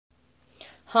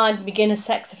Hi, beginner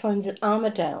saxophones at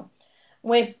Armidale.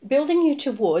 We're building you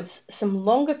towards some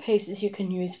longer pieces you can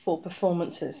use for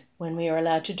performances when we are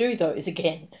allowed to do those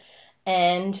again.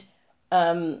 And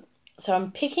so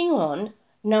I'm picking on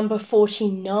number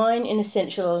 49 in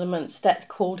Essential Elements. That's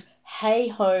called Hey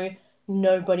Ho,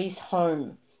 Nobody's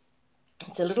Home.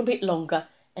 It's a little bit longer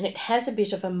and it has a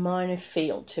bit of a minor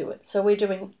feel to it. So we're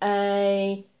doing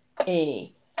A,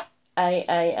 E,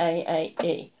 A,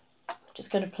 E. Just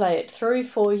going to play it through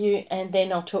for you, and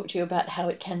then I'll talk to you about how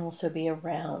it can also be a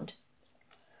round.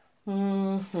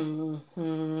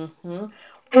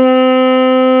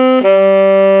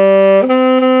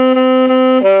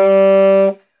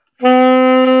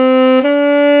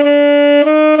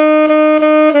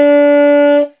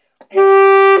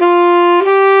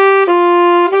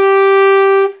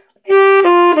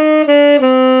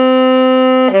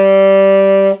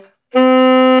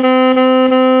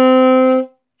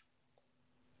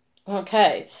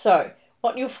 Okay, so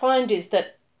what you'll find is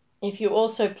that if you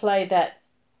also play that,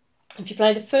 if you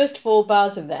play the first 4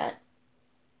 bars of that,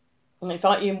 and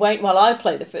you wait while I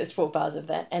play the first 4 bars of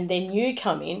that, and then you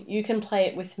come in, you can play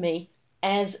it with me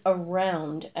as a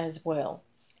round as well.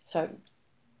 So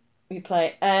we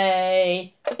play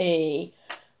A, E,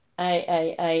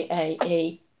 A,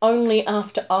 E, only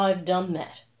after I've done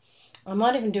that. I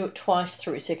might even do it twice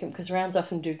through, because rounds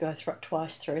often do go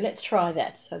twice through. Let's try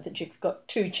that so that you've got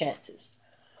 2 chances.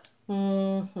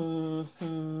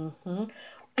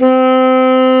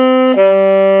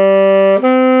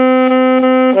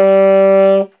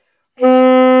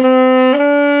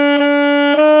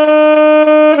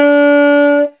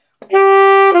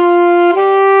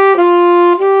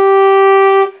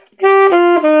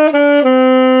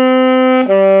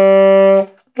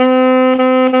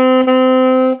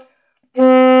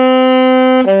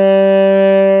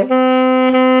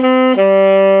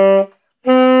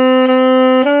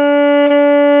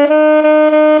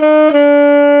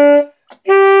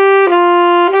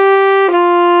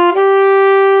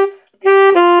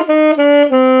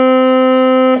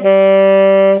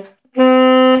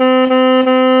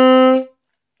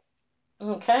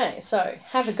 Okay, so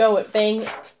have a go at being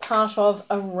part of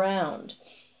a round.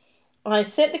 I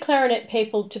set the clarinet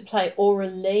people to play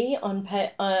orally on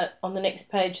the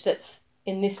next page. That's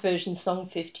in this version, song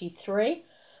 53.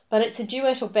 But it's a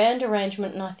duet or band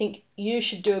arrangement, and I think you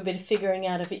should do a bit of figuring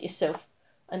out of it yourself.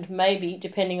 And maybe,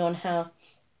 depending on how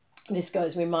this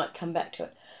goes, we might come back to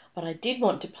it. But I did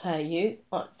want to play you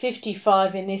on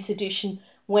 55 in this edition,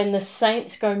 When the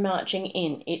Saints Go Marching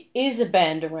In. It is a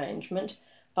band arrangement,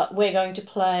 but we're going to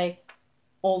play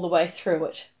all the way through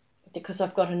it because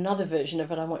I've got another version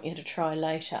of it I want you to try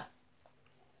later.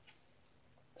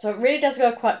 So it really does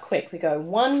go quite quick. We go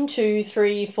 1, 2,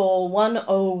 3, 4, 1,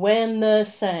 oh, when the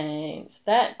saints.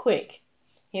 That quick.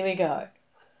 Here we go.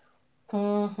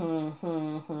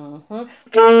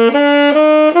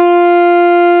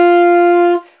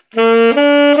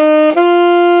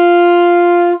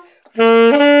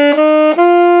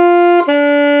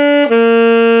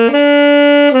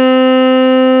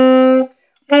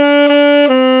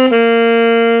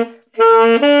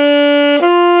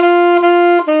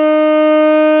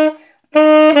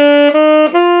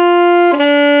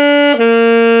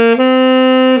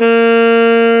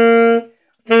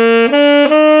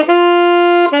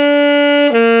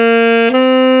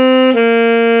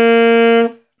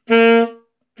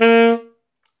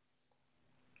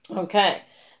 Okay,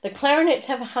 the clarinets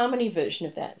have a harmony version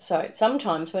of that. So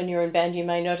sometimes when you're in band, you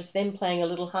may notice them playing a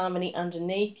little harmony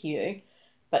underneath you,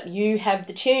 but you have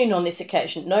the tune on this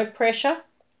occasion. No pressure,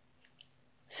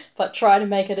 but try to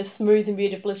make it as smooth and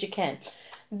beautiful as you can.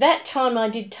 That time I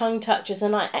did tongue touches,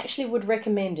 and I actually would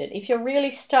recommend it. If you're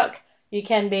really stuck, you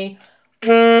can be,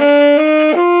 but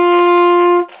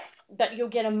you'll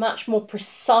get a much more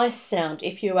precise sound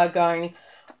if you are going.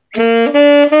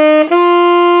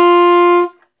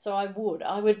 So I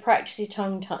would practice your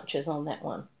tongue touches on that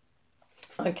one.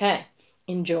 Okay,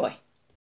 enjoy.